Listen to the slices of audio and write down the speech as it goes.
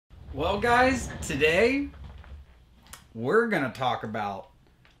Well, guys, today we're gonna talk about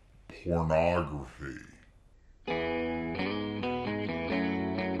pornography.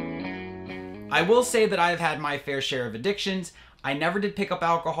 I will say that I've had my fair share of addictions. I never did pick up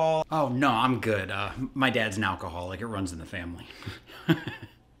alcohol. Oh no, I'm good. My dad's an alcoholic. It runs in the family.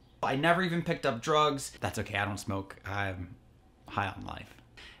 I never even picked up drugs. That's okay, I don't smoke. I'm high on life.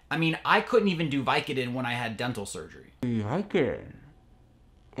 I mean, I couldn't even do Vicodin when I had dental surgery. Vicodin?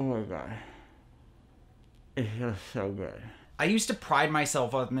 Oh my god. It feels so good. I used to pride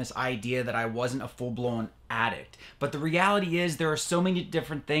myself on this idea that I wasn't a full-blown addict, but the reality is there are so many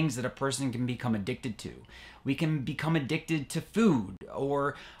different things that a person can become addicted to. We can become addicted to food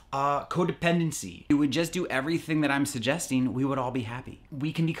or codependency. We would just do everything that I'm suggesting, we would all be happy.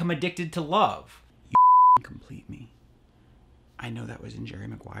 We can become addicted to love. You complete me. I know that was in Jerry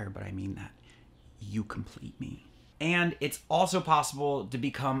Maguire, but I mean that. You complete me. And it's also possible to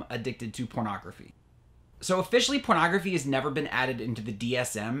become addicted to pornography. So officially, pornography has never been added into the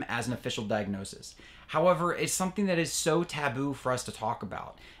DSM as an official diagnosis. However, it's something that is so taboo for us to talk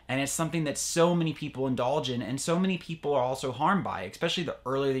about. And it's something that so many people indulge in and so many people are also harmed by, especially the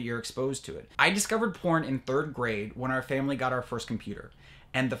earlier that you're exposed to it. I discovered porn in 3rd grade when our family got our first computer.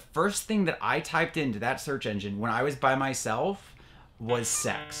 And the first thing that I typed into that search engine when I was by myself was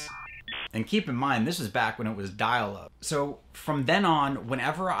sex. And keep in mind, this was back when it was dial-up. So from then on,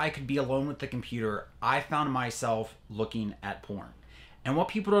 whenever I could be alone with the computer, I found myself looking at porn. And what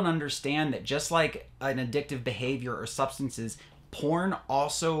people don't understand, that just like an addictive behavior or substances, porn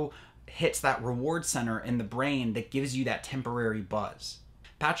also hits that reward center in the brain that gives you that temporary buzz.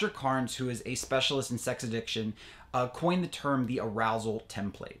 Patrick Carnes, who is a specialist in sex addiction, coined the term the arousal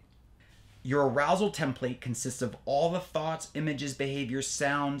template. Your arousal template consists of all the thoughts, images, behaviors,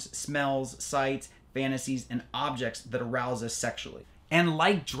 sounds, smells, sights, fantasies, and objects that arouse us sexually. And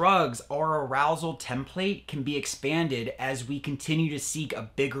like drugs, our arousal template can be expanded as we continue to seek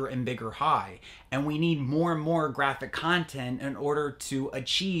a bigger and bigger high. And we need more and more graphic content in order to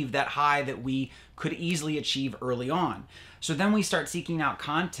achieve that high that we could easily achieve early on. So then we start seeking out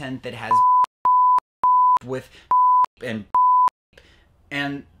content that has with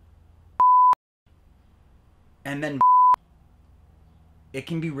and then it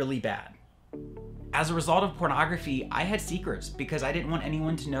can be really bad. As a result of pornography, I had secrets because I didn't want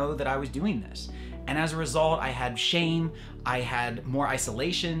anyone to know that I was doing this. And as a result, I had shame, I had more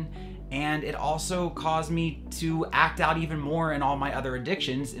isolation, and it also caused me to act out even more in all my other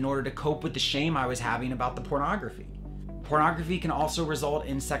addictions in order to cope with the shame I was having about the pornography. Pornography can also result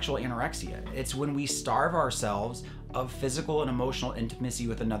in sexual anorexia. It's when we starve ourselves of physical and emotional intimacy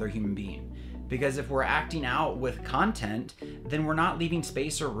with another human being. Because if we're acting out with content, then we're not leaving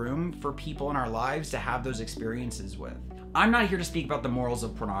space or room for people in our lives to have those experiences with. I'm not here to speak about the morals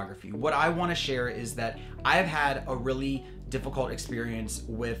of pornography. What I want to share is that I've had a really difficult experience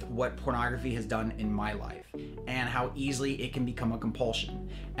with what pornography has done in my life and how easily it can become a compulsion,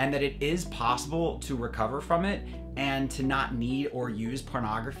 and that it is possible to recover from it and to not need or use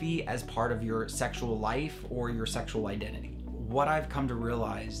pornography as part of your sexual life or your sexual identity. What I've come to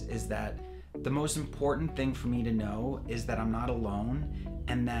realize is that the most important thing for me to know is that I'm not alone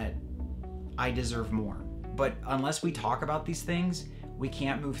and that I deserve more. But unless we talk about these things, we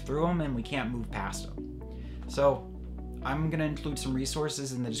can't move through them and we can't move past them. So I'm gonna include some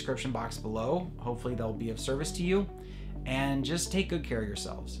resources in the description box below. Hopefully they'll be of service to you. And just take good care of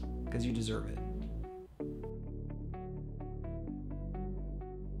yourselves because you deserve it.